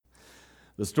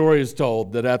The story is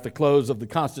told that at the close of the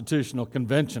Constitutional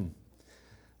Convention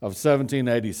of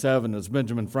 1787, as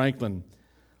Benjamin Franklin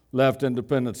left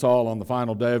Independence Hall on the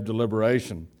final day of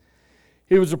deliberation,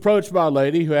 he was approached by a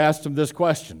lady who asked him this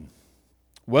question: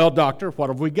 "Well, doctor, what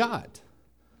have we got?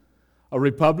 A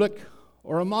republic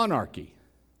or a monarchy?"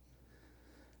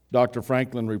 Dr.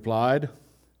 Franklin replied,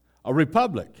 "A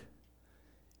republic,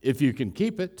 if you can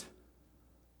keep it."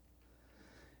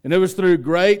 And it was through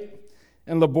great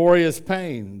and laborious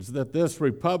pains that this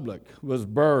republic was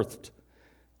birthed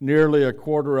nearly a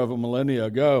quarter of a millennia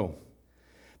ago.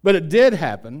 But it did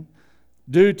happen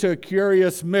due to a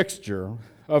curious mixture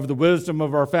of the wisdom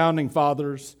of our founding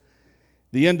fathers,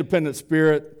 the independent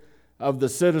spirit of the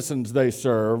citizens they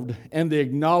served, and the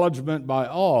acknowledgement by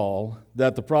all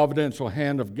that the providential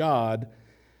hand of God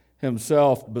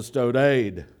himself bestowed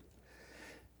aid.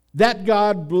 That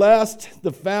God blessed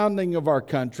the founding of our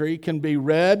country can be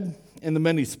read in the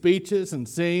many speeches and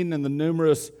seen in the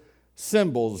numerous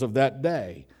symbols of that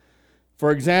day. For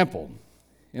example,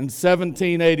 in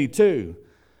 1782,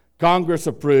 Congress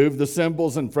approved the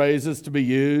symbols and phrases to be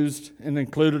used and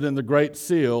included in the Great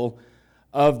Seal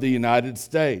of the United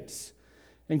States.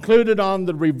 Included on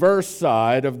the reverse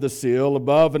side of the seal,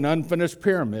 above an unfinished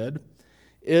pyramid,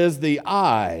 is the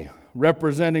I,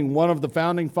 representing one of the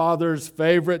Founding Fathers'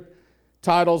 favorite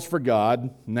titles for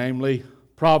God, namely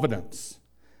Providence.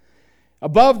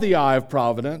 Above the I of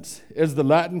Providence is the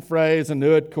Latin phrase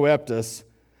Annuit Coeptis.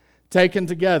 Taken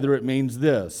together, it means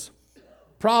this: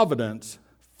 Providence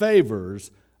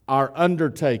favors our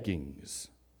undertakings.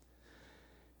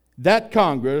 That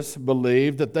Congress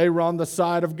believed that they were on the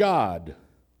side of God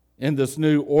in this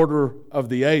new order of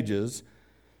the ages,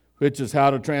 which is how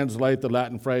to translate the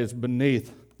Latin phrase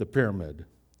beneath the pyramid.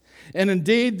 And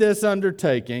indeed, this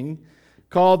undertaking,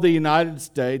 called the United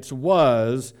States,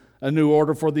 was a new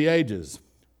order for the ages.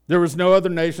 There was no other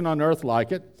nation on earth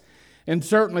like it, and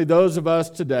certainly those of us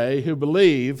today who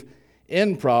believe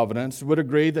in Providence would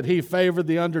agree that he favored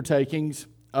the undertakings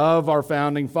of our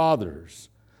founding fathers.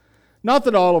 Not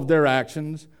that all of their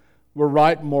actions were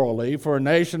right morally, for a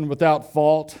nation without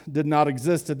fault did not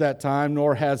exist at that time,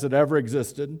 nor has it ever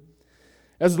existed.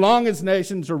 As long as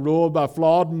nations are ruled by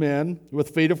flawed men with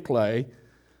feet of clay,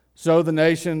 so the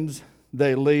nations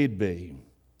they lead be.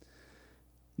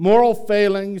 Moral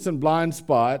failings and blind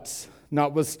spots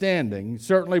notwithstanding,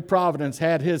 certainly Providence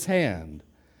had his hand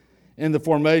in the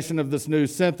formation of this new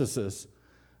synthesis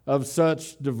of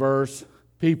such diverse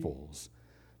peoples.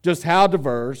 Just how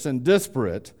diverse and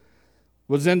disparate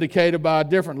was indicated by a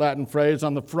different Latin phrase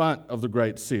on the front of the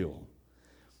Great Seal: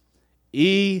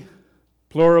 E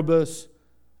pluribus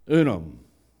unum.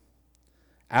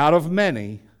 Out of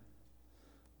many,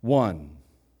 one.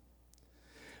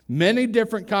 Many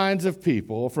different kinds of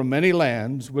people from many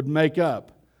lands would make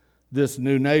up this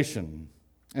new nation,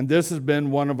 and this has been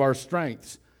one of our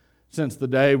strengths since the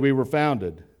day we were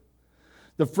founded.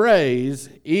 The phrase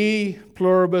E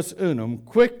pluribus unum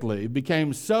quickly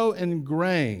became so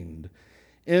ingrained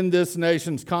in this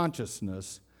nation's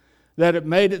consciousness that it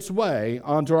made its way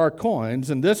onto our coins,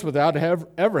 and this without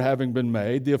ever having been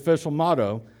made the official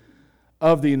motto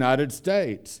of the United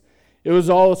States. It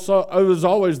was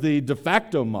always the de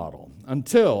facto model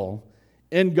until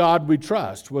 "In God We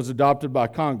Trust" was adopted by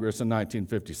Congress in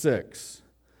 1956.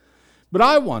 But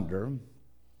I wonder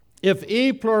if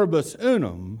E pluribus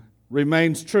unum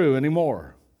remains true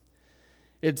anymore.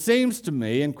 It seems to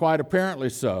me, and quite apparently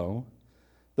so,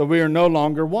 that we are no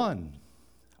longer one.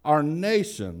 Our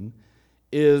nation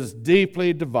is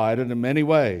deeply divided in many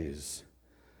ways,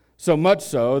 so much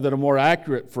so that a more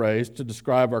accurate phrase to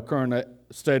describe our current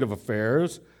state of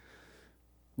affairs,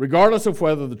 regardless of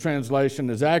whether the translation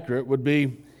is accurate, would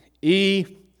be E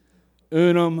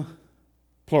unum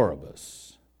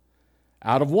pluribus.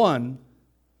 Out of one,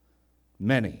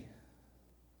 many.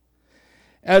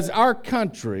 As our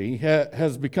country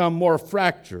has become more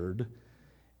fractured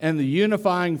and the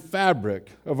unifying fabric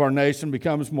of our nation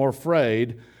becomes more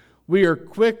frayed, we are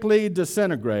quickly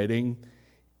disintegrating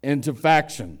into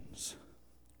factions.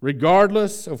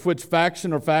 Regardless of which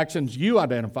faction or factions you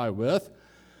identify with,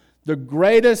 the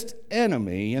greatest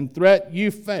enemy and threat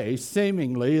you face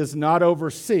seemingly is not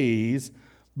overseas,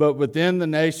 but within the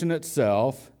nation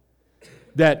itself.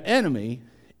 That enemy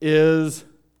is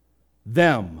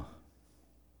them.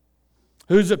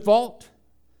 Who's at fault?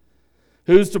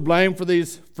 Who's to blame for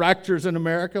these fractures in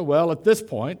America? Well, at this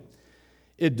point,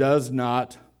 it does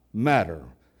not matter.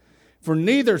 For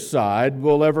neither side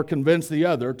will ever convince the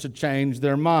other to change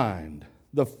their mind.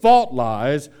 The fault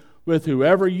lies with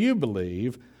whoever you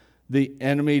believe the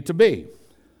enemy to be.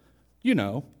 You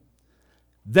know,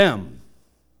 them.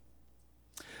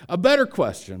 A better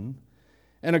question,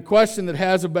 and a question that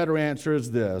has a better answer,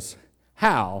 is this: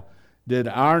 how did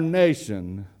our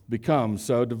nation become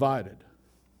so divided?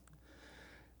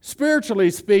 Spiritually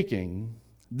speaking,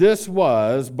 this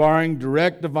was, barring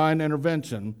direct divine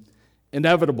intervention,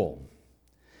 inevitable.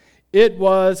 It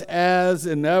was as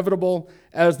inevitable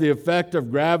as the effect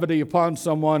of gravity upon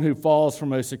someone who falls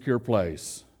from a secure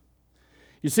place.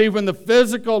 You see, when the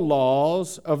physical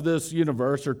laws of this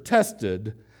universe are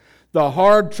tested, the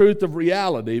hard truth of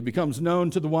reality becomes known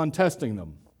to the one testing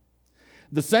them.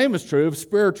 The same is true of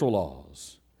spiritual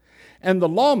laws. And the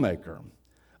lawmaker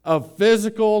of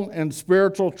physical and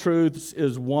spiritual truths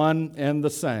is one and the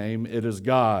same. It is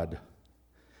God.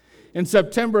 In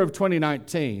September of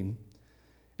 2019,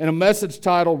 in a message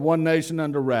titled One Nation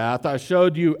Under Wrath, I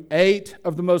showed you 8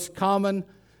 of the most common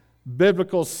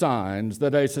biblical signs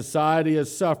that a society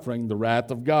is suffering the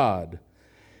wrath of God.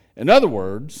 In other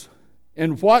words,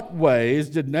 in what ways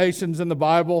did nations in the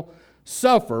Bible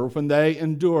suffer when they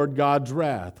endured God's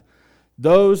wrath?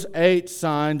 Those 8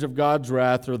 signs of God's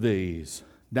wrath are these: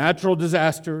 natural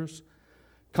disasters,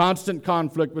 constant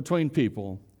conflict between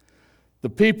people, the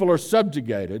people are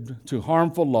subjugated to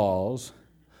harmful laws,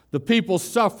 the people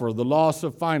suffer the loss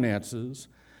of finances,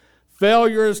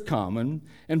 failure is common,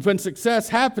 and when success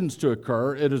happens to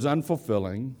occur, it is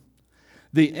unfulfilling.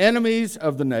 The enemies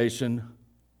of the nation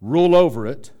rule over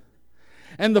it.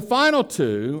 And the final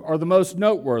 2 are the most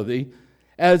noteworthy,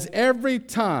 as every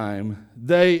time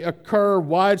they occur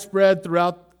widespread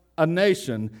throughout a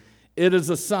nation, it is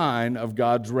a sign of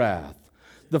God's wrath.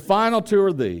 The final 2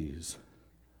 are these: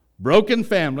 broken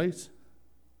families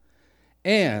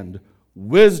and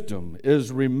wisdom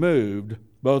is removed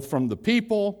both from the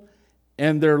people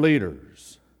and their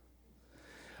leaders.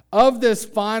 Of this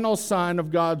final sign of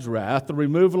God's wrath, the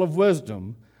removal of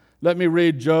wisdom, let me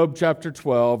read Job chapter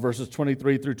 12, verses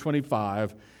 23 through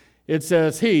 25. It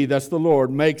says, He, that's the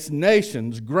Lord, makes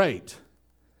nations great,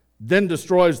 then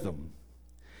destroys them.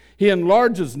 He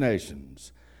enlarges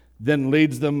nations, then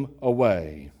leads them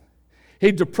away.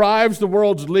 He deprives the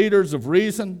world's leaders of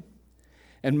reason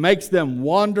and makes them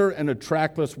wander in a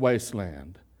trackless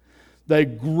wasteland. They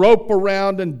grope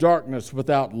around in darkness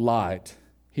without light.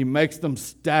 He makes them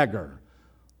stagger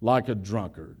like a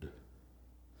drunkard.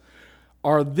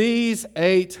 Are these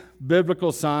 8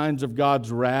 biblical signs of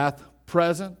God's wrath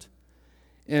present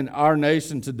in our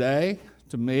nation today?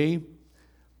 To me,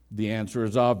 the answer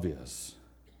is obvious.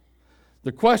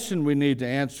 The question we need to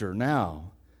answer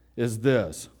now is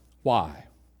this: why?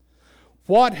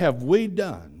 What have we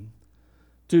done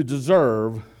to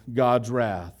deserve God's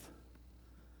wrath?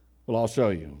 Well, I'll show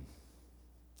you.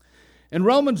 In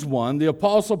Romans 1, the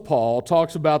Apostle Paul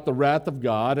talks about the wrath of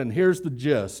God, and here's the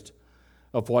gist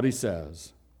of what he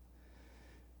says.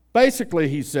 Basically,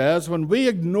 he says, when we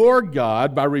ignore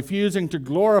God by refusing to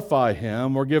glorify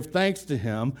Him or give thanks to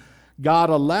Him, God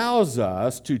allows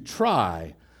us to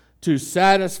try to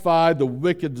satisfy the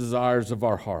wicked desires of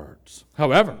our hearts.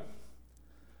 However,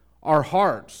 our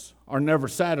hearts are never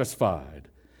satisfied,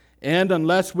 and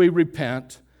unless we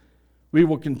repent, we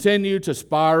will continue to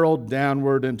spiral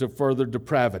downward into further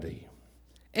depravity.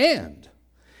 And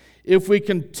if we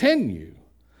continue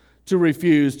to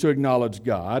refuse to acknowledge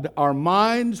God, our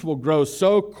minds will grow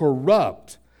so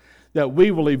corrupt that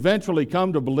we will eventually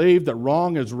come to believe that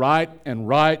wrong is right and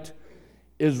right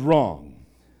is wrong.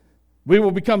 We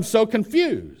will become so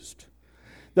confused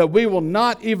that we will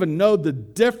not even know the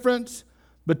difference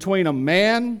between a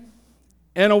man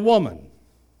and a woman.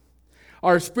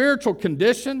 Our spiritual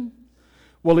condition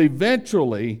will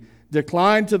eventually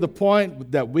decline to the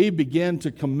point that we begin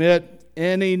to commit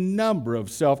any number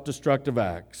of self-destructive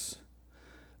acts.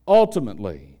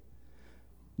 Ultimately,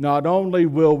 not only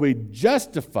will we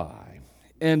justify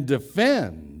and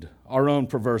defend our own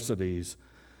perversities,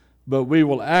 but we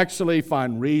will actually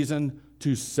find reason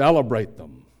to celebrate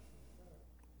them.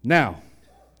 Now,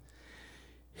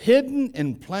 hidden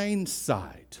in plain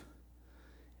sight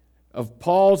of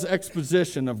Paul's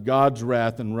exposition of God's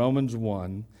wrath in Romans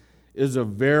 1 is a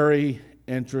very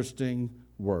interesting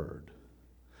word.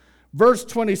 Verse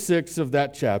 26 of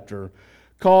that chapter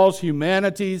calls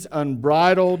humanity's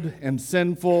unbridled and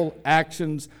sinful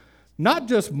actions not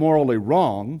just morally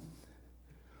wrong,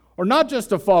 or not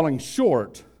just a falling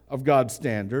short of God's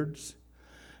standards,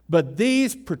 but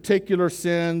these particular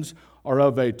sins are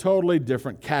of a totally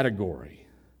different category.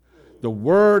 The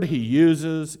word he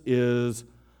uses is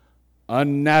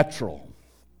unnatural.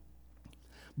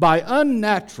 By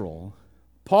unnatural,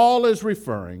 Paul is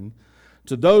referring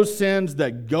to those sins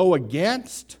that go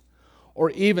against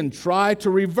or even try to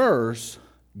reverse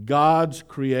God's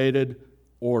created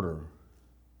order.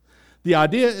 The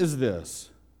idea is this: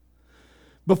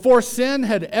 Before sin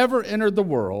had ever entered the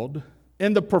world,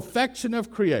 in the perfection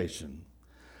of creation,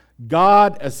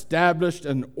 God established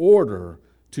an order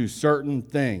to certain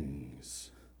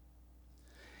things.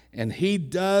 And He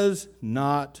does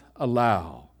not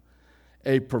allow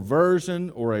a perversion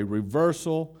or a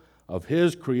reversal of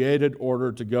His created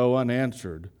order to go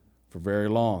unanswered for very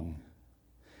long.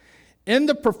 In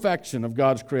the perfection of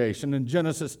God's creation, in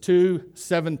Genesis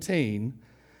 2:17,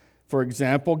 for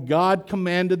example, God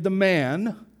commanded the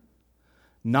man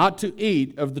not to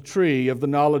eat of the tree of the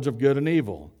knowledge of good and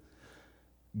evil.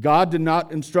 God did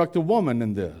not instruct the woman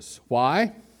in this.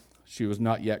 Why? She was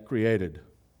not yet created.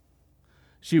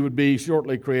 She would be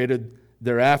shortly created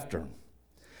thereafter.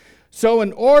 So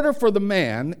in order for the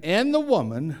man and the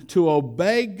woman to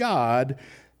obey God,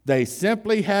 they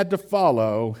simply had to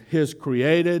follow His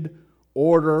created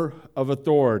order of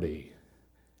authority.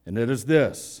 And it is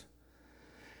this,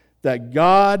 that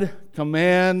God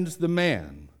commands the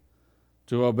man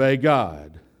to obey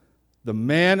God. The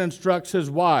man instructs his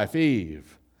wife,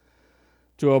 Eve,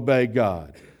 to obey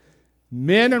God.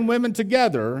 Men and women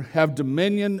together have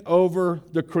dominion over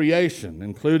the creation,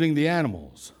 including the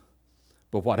animals.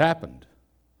 But what happened?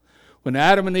 When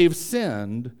Adam and Eve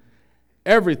sinned,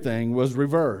 everything was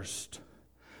reversed.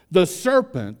 The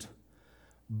serpent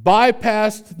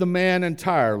bypassed the man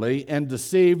entirely and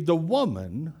deceived the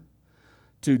woman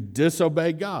to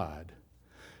disobey God.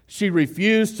 She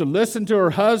refused to listen to her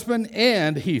husband,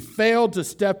 and he failed to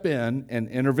step in and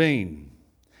intervene.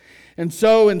 And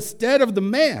so instead of the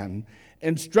man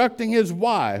instructing his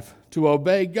wife to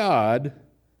obey God,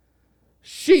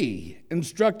 she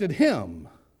instructed him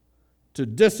to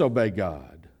disobey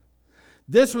God.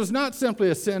 This was not simply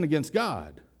a sin against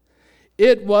God.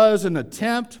 It was an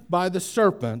attempt by the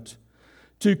serpent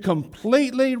to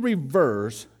completely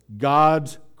reverse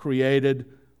God's created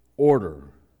order.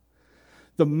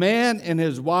 The man and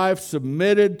his wife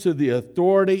submitted to the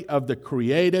authority of the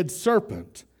created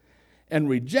serpent and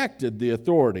rejected the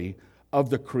authority of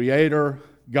the Creator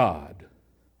God.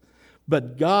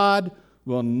 But God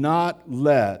will not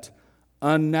let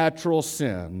unnatural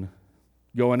sin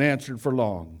go unanswered for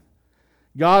long.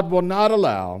 God will not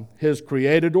allow His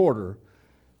created order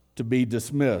to be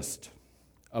dismissed,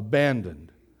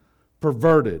 abandoned,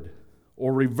 perverted,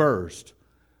 or reversed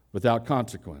without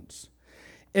consequence.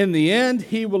 In the end,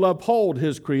 He will uphold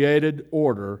His created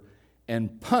order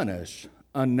and punish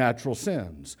unnatural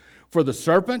sins. For the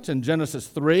serpent in Genesis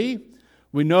 3,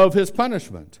 we know of his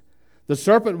punishment. The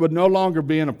serpent would no longer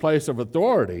be in a place of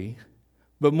authority,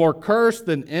 but more cursed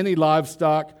than any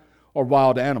livestock or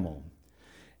wild animal.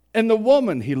 And the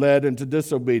woman he led into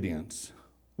disobedience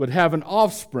would have an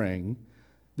offspring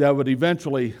that would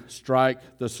eventually strike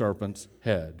the serpent's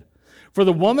head. For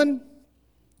the woman,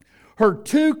 her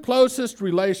two closest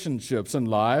relationships in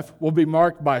life will be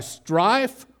marked by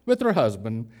strife with her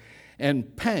husband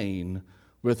and pain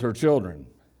with her children.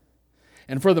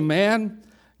 And for the man,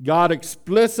 God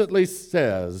explicitly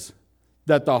says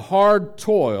that the hard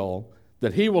toil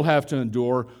that he will have to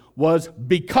endure was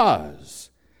because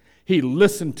he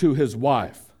listened to his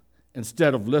wife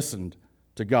instead of listened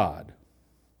to God.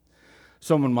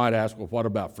 Someone might ask, well, what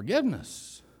about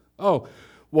forgiveness? Oh,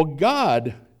 well,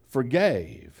 God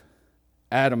forgave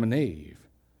Adam and Eve.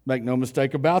 Make no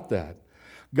mistake about that.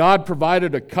 God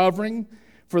provided a covering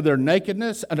for their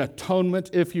nakedness, an atonement,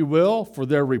 if you will, for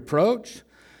their reproach.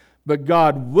 But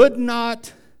God would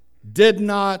not, did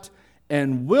not,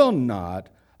 and will not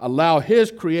allow His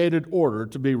created order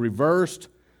to be reversed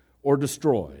or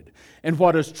destroyed. And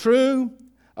what is true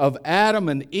of Adam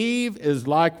and Eve is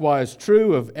likewise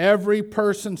true of every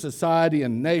person, society,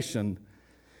 and nation.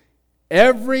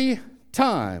 Every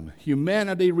time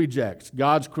humanity rejects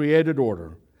God's created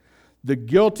order, the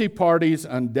guilty parties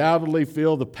undoubtedly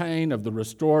feel the pain of the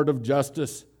restorative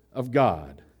justice of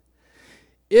God.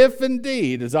 If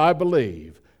indeed, as I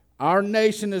believe, our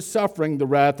nation is suffering the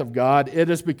wrath of God, it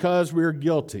is because we are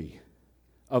guilty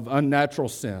of unnatural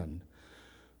sin.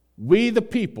 We, the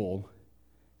people,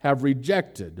 have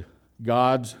rejected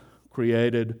God's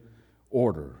created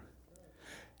order.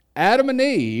 Adam and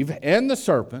Eve and the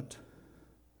serpent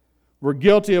were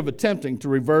guilty of attempting to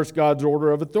reverse God's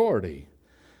order of authority.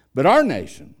 But our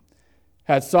nation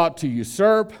has sought to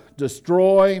usurp,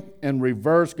 destroy, and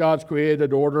reverse God's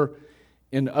created order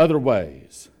in other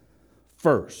ways.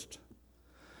 First,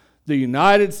 the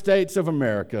United States of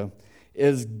America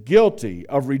is guilty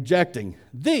of rejecting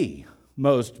the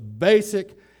most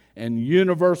basic and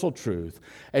universal truth,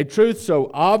 a truth so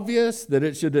obvious that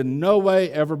it should in no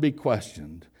way ever be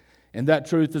questioned. And that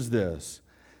truth is this,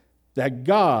 that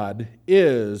God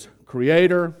is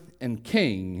Creator and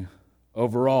King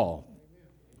over all.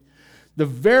 The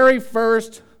very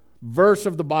first verse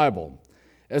of the Bible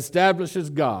establishes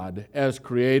God as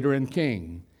creator and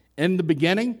king. In the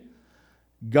beginning,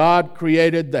 God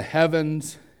created the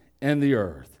heavens and the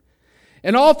earth.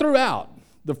 And all throughout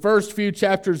the first few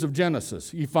chapters of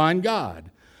Genesis, you find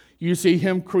God. You see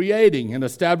him creating and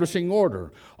establishing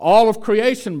order. All of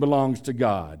creation belongs to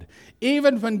God.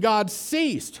 Even when God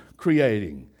ceased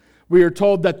creating, we are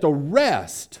told that the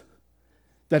rest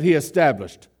that he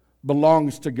established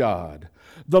belongs to God.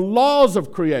 The laws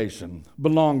of creation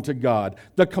belong to God.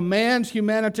 The commands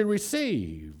humanity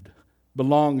received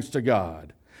belongs to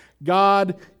God.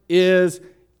 God is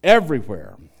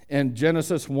everywhere in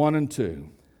Genesis 1 and 2.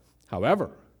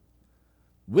 However,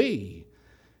 we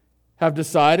have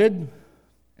decided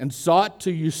and sought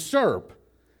to usurp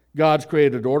God's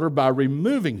created order by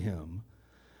removing him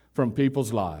from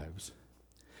people's lives.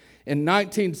 In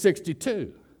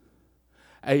 1962,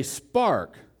 a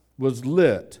spark was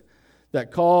lit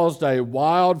that caused a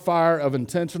wildfire of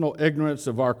intentional ignorance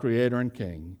of our Creator and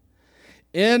King.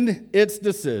 In its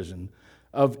decision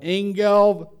of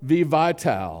Engel v.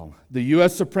 Vital, the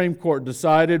U.S. Supreme Court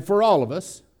decided for all of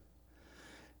us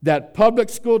that public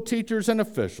school teachers and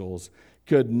officials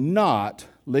could not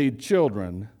lead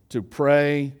children to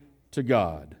pray to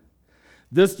God.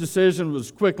 This decision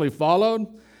was quickly followed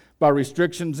by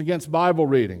restrictions against Bible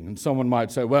reading. And someone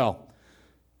might say, well,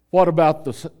 what about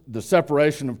the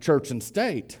separation of church and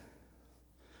state?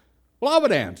 Well, I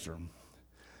would answer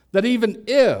that even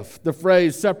if the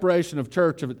phrase separation of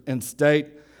church and state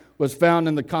was found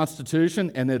in the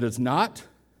Constitution, and it is not,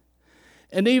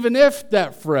 and even if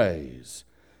that phrase,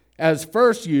 as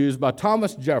first used by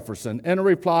Thomas Jefferson in a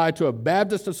reply to a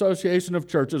Baptist Association of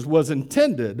Churches, was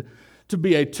intended to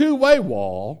be a two-way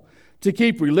wall to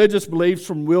keep religious beliefs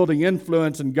from wielding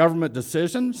influence in government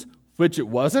decisions, which it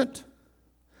wasn't,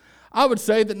 I would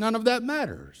say that none of that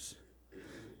matters.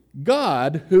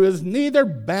 God, who is neither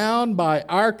bound by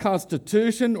our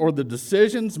Constitution or the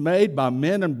decisions made by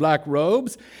men in black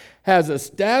robes, has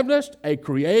established a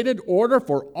created order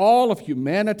for all of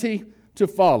humanity to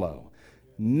follow,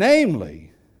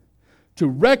 namely, to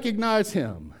recognize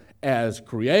him as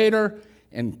creator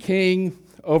and king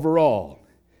over all.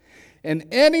 And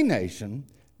any nation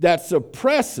that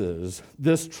suppresses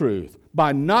this truth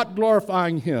by not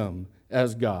glorifying him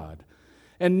as God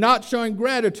and not showing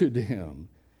gratitude to him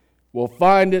will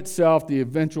find itself the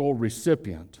eventual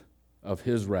recipient of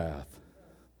his wrath.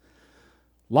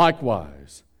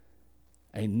 Likewise,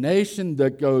 a nation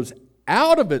that goes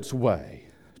out of its way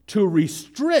to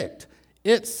restrict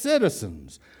its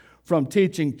citizens from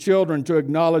teaching children to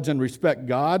acknowledge and respect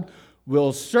God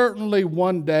will certainly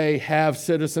one day have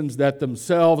citizens that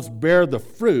themselves bear the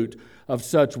fruit of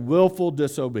such willful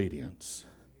disobedience.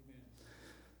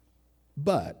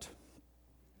 But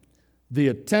the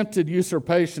attempted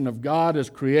usurpation of God as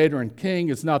creator and king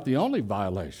is not the only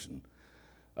violation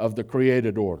of the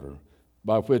created order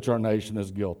by which our nation is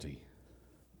guilty.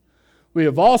 We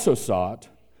have also sought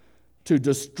to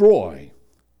destroy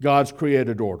God's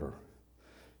created order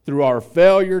through our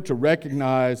failure to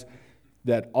recognize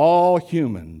that all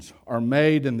humans are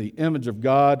made in the image of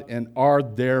God and are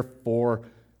therefore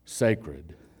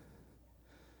sacred.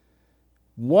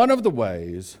 One of the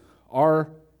ways our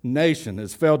nation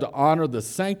has failed to honor the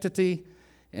sanctity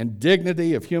and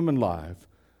dignity of human life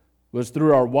was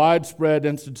through our widespread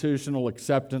institutional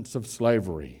acceptance of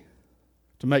slavery.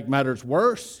 To make matters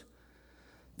worse,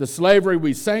 the slavery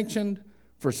we sanctioned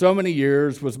for so many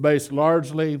years was based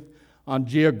largely on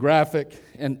geographic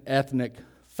and ethnic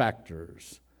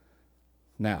factors.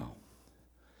 Now,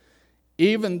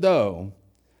 even though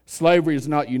slavery is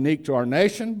not unique to our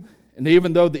nation, and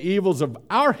even though the evils of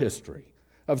our history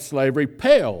of slavery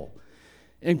pale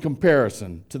in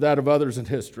comparison to that of others in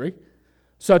history,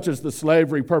 such as the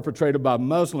slavery perpetrated by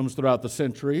Muslims throughout the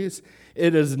centuries,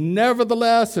 it is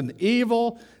nevertheless an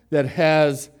evil that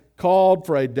has called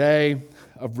for a day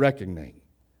of reckoning.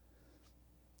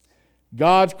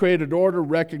 God's created order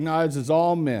recognizes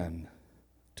all men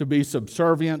to be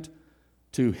subservient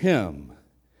to him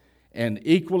and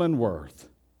equal in worth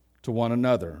to one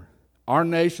another. Our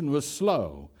nation was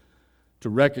slow to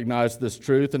recognize this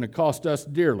truth, and it cost us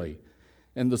dearly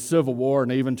in the Civil War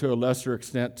and even to a lesser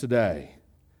extent today.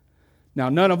 Now,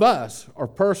 none of us are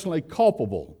personally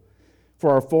culpable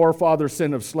for our forefathers'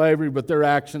 sin of slavery, but their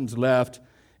actions left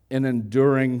an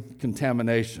enduring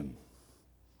contamination.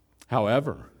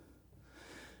 However,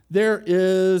 there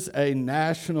is a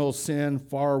national sin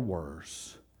far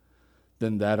worse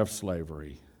than that of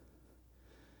slavery.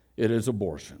 It is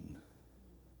abortion.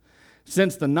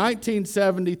 Since the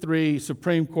 1973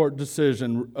 Supreme Court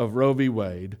decision of Roe v.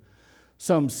 Wade,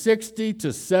 some 60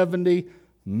 to 70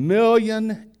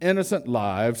 million innocent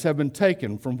lives have been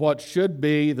taken from what should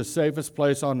be the safest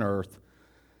place on earth,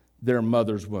 their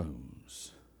mother's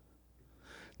wombs.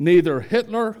 Neither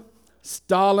Hitler,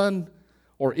 Stalin,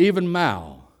 or even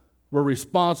Mao were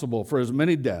responsible for as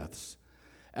many deaths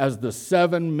as the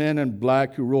 7 men in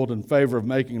black who ruled in favor of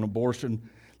making an abortion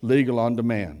legal on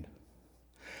demand.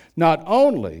 Not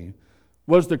only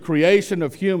was the creation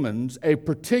of humans a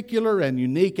particular and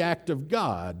unique act of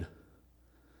God,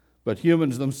 but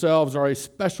humans themselves are a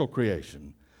special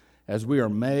creation, as we are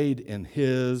made in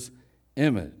His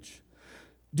image.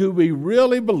 Do we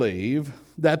really believe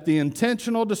that the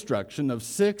intentional destruction of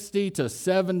 60 to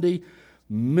 70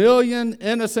 million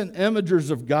innocent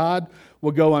imagers of God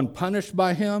will go unpunished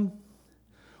by Him?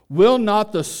 Will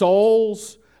not the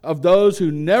souls of those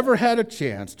who never had a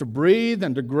chance to breathe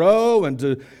and to grow and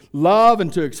to love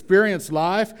and to experience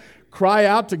life cry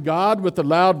out to God with a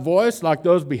loud voice like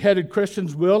those beheaded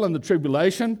Christians will in the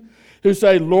tribulation, who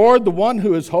say, Lord, the one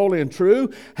who is holy and true,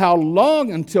 how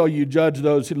long until you judge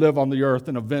those who live on the earth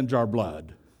and avenge our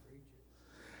blood?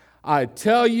 I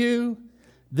tell you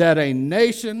that a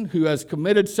nation who has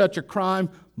committed such a crime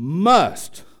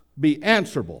must be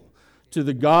answerable to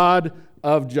the God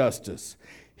of justice.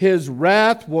 His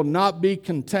wrath will not be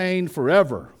contained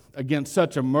forever against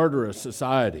such a murderous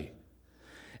society.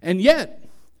 And yet,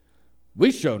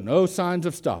 we show no signs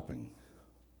of stopping.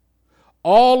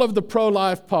 All of the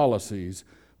pro-life policies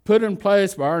put in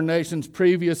place by our nation's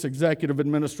previous executive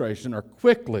administration are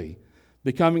quickly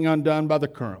becoming undone by the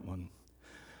current one.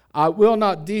 I will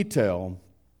not detail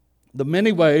the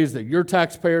many ways that your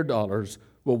taxpayer dollars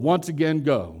will once again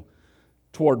go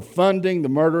toward funding the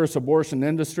murderous abortion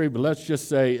industry, but let's just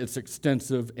say it's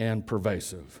extensive and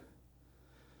pervasive.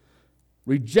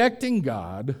 Rejecting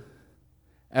God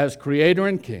as Creator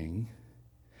and King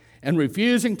and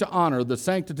refusing to honor the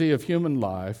sanctity of human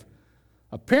life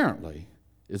apparently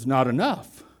is not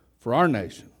enough for our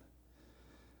nation.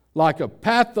 Like a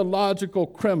pathological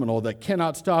criminal that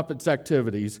cannot stop its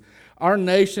activities, our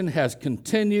nation has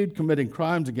continued committing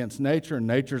crimes against nature and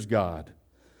nature's God.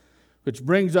 Which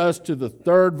brings us to the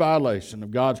third violation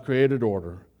of God's created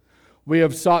order. We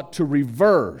have sought to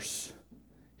reverse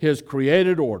His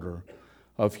created order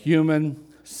of human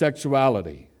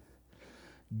sexuality.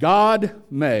 God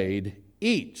made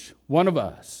each one of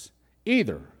us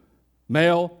either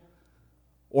male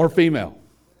or female.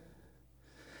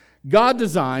 God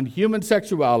designed human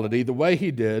sexuality the way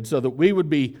He did so that we would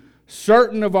be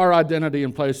certain of our identity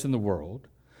and place in the world,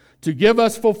 to give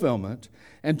us fulfillment,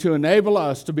 and to enable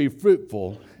us to be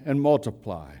fruitful and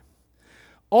multiply.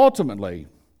 Ultimately,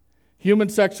 human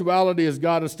sexuality as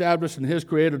God established in His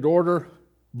created order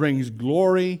brings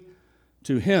glory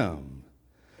to Him.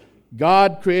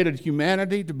 God created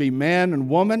humanity to be man and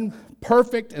woman,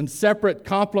 perfect and separate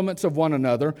complements of one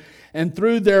another, and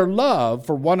through their love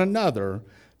for one another,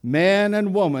 man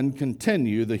and woman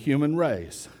continue the human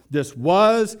race. This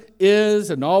was,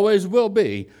 is, and always will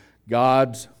be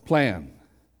God's plan.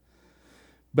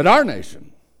 But our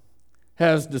nation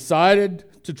has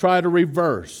decided to try to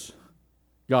reverse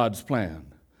God's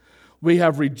plan. We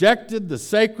have rejected the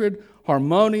sacred,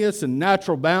 harmonious, and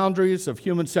natural boundaries of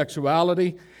human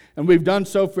sexuality, and we've done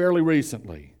so fairly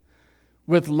recently.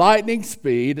 With lightning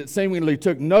speed, it seemingly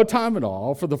took no time at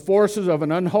all for the forces of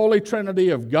an unholy trinity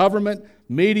of government,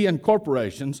 media, and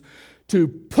corporations to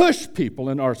push people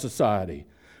in our society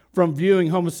from viewing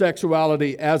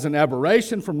homosexuality as an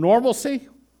aberration from normalcy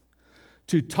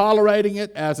to tolerating it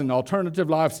as an alternative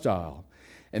lifestyle.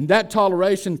 And that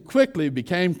toleration quickly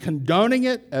became condoning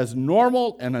it as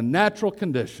normal and a natural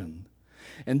condition.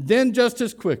 And then just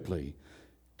as quickly,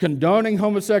 condoning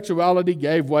homosexuality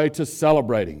gave way to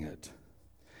celebrating it.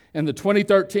 In the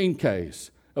 2013 case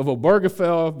of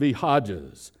Obergefell v.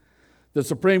 Hodges, the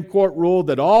Supreme Court ruled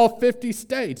that all 50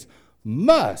 states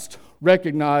must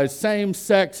recognize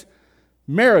same-sex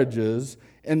marriages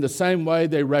in the same way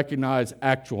they recognize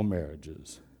actual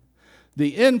marriages. The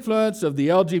influence of the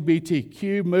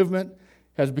LGBTQ movement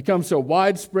has become so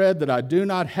widespread that I do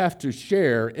not have to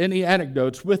share any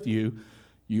anecdotes with you.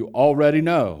 You already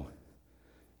know.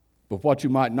 But what you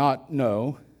might not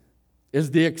know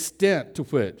is the extent to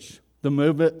which the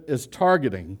movement is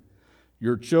targeting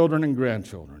your children and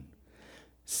grandchildren,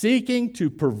 seeking to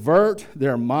pervert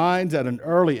their minds at an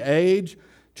early age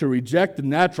to reject the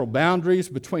natural boundaries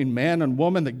between man and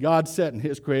woman that God set in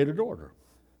His created order.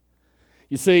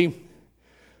 You see,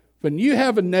 when you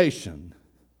have a nation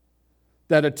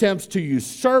that attempts to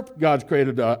usurp God's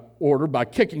created order by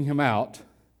kicking Him out,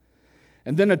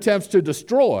 and then attempts to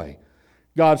destroy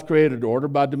God's created order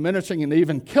by diminishing and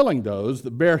even killing those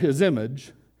that bear His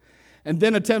image, and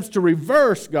then attempts to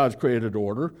reverse God's created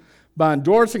order by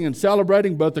endorsing and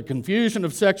celebrating both the confusion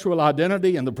of sexual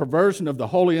identity and the perversion of the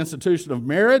holy institution of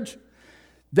marriage,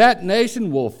 that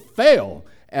nation will fail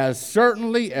as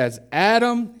certainly as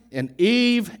Adam and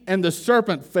Eve and the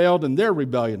serpent failed in their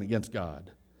rebellion against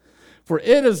God. For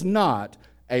it is not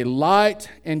a light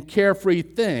and carefree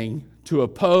thing to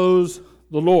oppose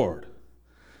the Lord.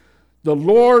 The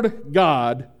Lord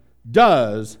God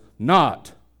does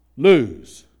not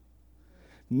lose.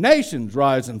 Nations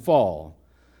rise and fall,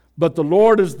 but the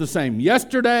Lord is the same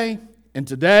yesterday and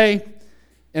today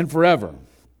and forever.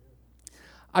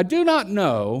 I do not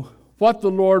know what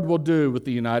the Lord will do with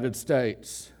the United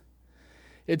States.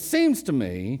 It seems to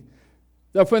me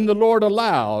that when the Lord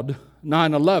allowed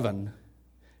 9/11,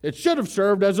 it should have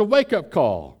served as a wake-up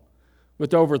call,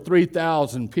 with over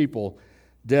 3,000 people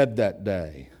dead that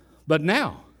day. But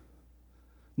now,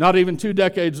 not even 2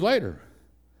 decades later,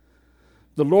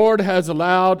 the Lord has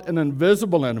allowed an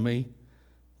invisible enemy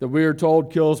that we are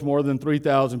told kills more than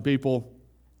 3,000 people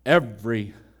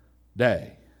every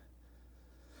day.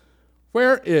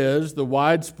 Where is the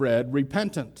widespread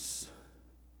repentance?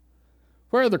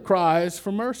 Where are the cries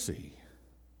for mercy?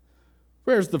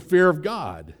 Where's the fear of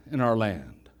God in our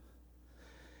land?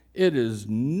 It is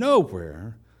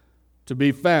nowhere to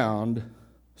be found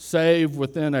save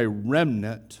within a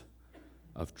remnant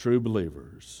of true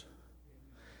believers.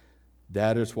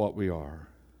 That is what we are.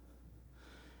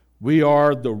 We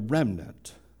are the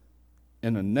remnant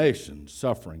in a nation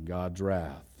suffering God's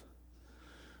wrath.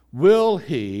 Will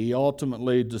He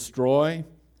ultimately destroy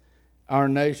our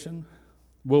nation?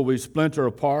 Will we splinter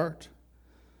apart?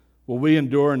 Will we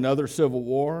endure another civil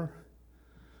war?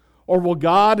 Or will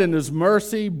God in His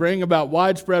mercy bring about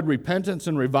widespread repentance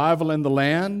and revival in the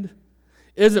land?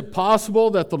 Is it possible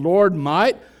that the Lord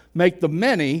might make the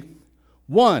many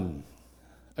one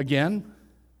again?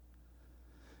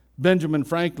 Benjamin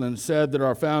Franklin said that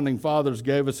our founding fathers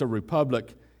gave us a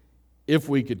republic if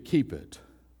we could keep it.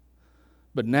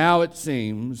 But now it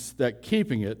seems that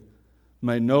keeping it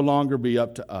may no longer be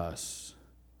up to us,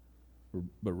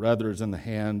 but rather is in the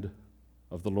hand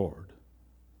of the Lord.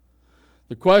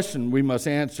 The question we must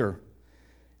answer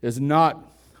is not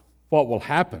what will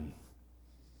happen,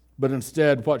 but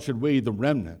instead, what should we, the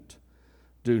remnant,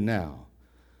 do now?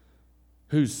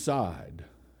 Whose side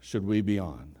should we be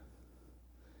on?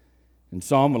 In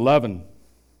Psalm 11,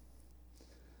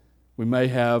 we may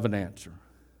have an answer.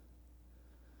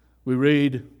 We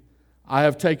read, I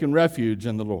have taken refuge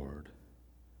in the Lord.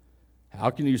 How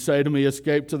can you say to me,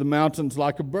 escape to the mountains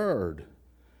like a bird?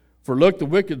 For look, the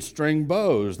wicked string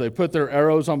bows. They put their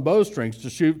arrows on bowstrings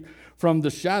to shoot from the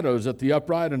shadows at the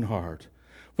upright in heart.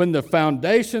 When the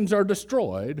foundations are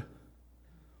destroyed,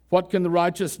 what can the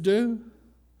righteous do?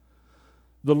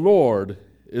 The Lord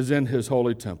is in His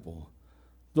holy temple.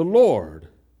 The Lord,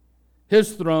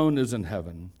 His throne is in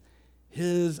heaven.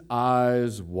 His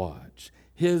eyes watch.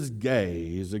 His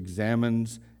gaze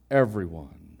examines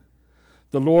everyone.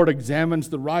 The Lord examines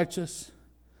the righteous,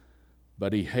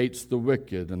 but He hates the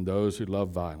wicked and those who love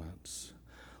violence.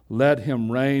 Let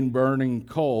Him rain burning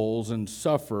coals and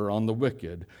suffer on the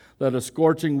wicked. Let a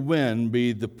scorching wind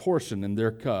be the portion in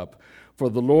their cup. For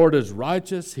the Lord is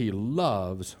righteous, He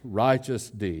loves righteous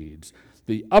deeds.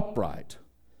 The upright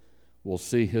will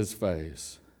see His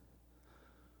face.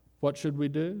 What should we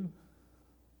do?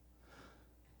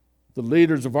 The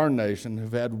leaders of our nation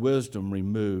have had wisdom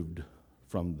removed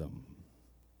from them.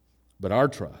 But our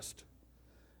trust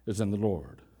is in the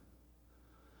Lord.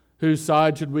 Whose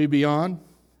side should we be on?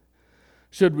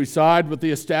 Should we side with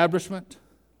the establishment?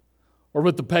 Or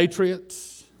with the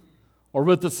patriots? Or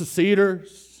with the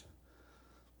seceders?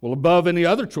 Well, above any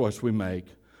other choice we make,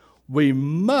 we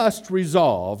must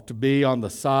resolve to be on the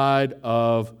side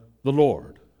of the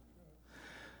Lord.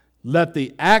 Let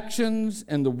the actions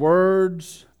and the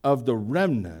words of the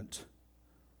remnant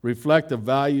reflect the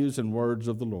values and words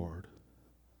of the Lord.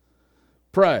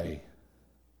 Pray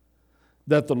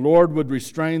that the Lord would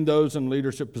restrain those in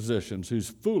leadership positions whose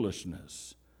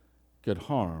foolishness could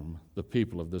harm the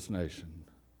people of this nation.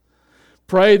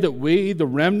 Pray that we, the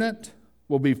remnant,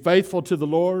 will be faithful to the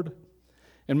Lord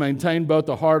and maintain both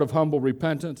a heart of humble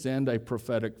repentance and a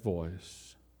prophetic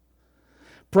voice.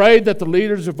 Pray that the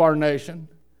leaders of our nation,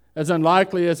 as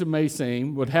unlikely as it may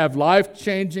seem, would have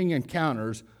life-changing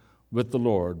encounters with the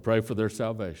Lord. Pray for their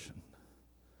salvation.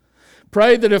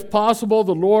 Pray that if possible,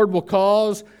 the Lord will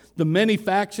cause the many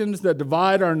factions that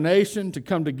divide our nation to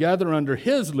come together under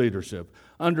His leadership,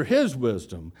 under His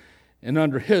wisdom, and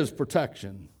under His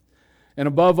protection. And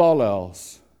above all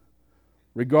else,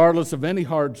 regardless of any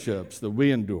hardships that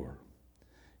we endure,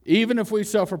 even if we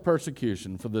suffer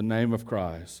persecution for the name of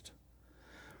Christ,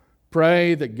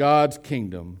 Pray that God's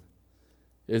kingdom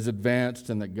is advanced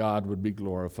and that God would be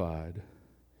glorified.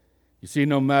 You see,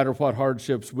 no matter what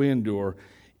hardships we endure,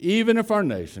 even if our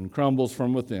nation crumbles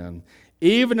from within,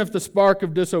 even if the spark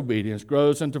of disobedience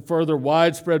grows into further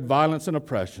widespread violence and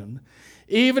oppression,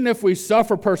 even if we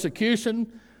suffer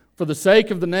persecution for the sake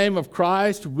of the name of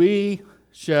Christ, we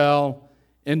shall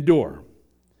endure.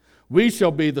 We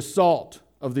shall be the salt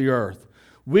of the earth.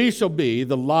 We shall be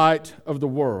the light of the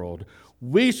world.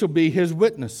 We shall be his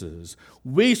witnesses.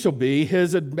 We shall be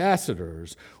his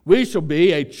ambassadors. We shall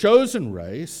be a chosen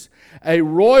race, a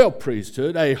royal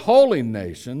priesthood, a holy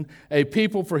nation, a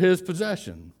people for his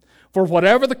possession. For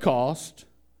whatever the cost,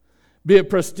 be it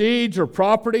prestige or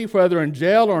property, whether in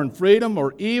jail or in freedom,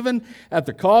 or even at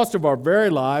the cost of our very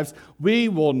lives, we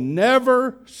will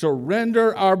never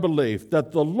surrender our belief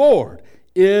that the Lord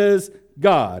is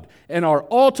God and our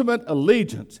ultimate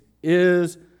allegiance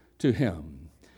is to him.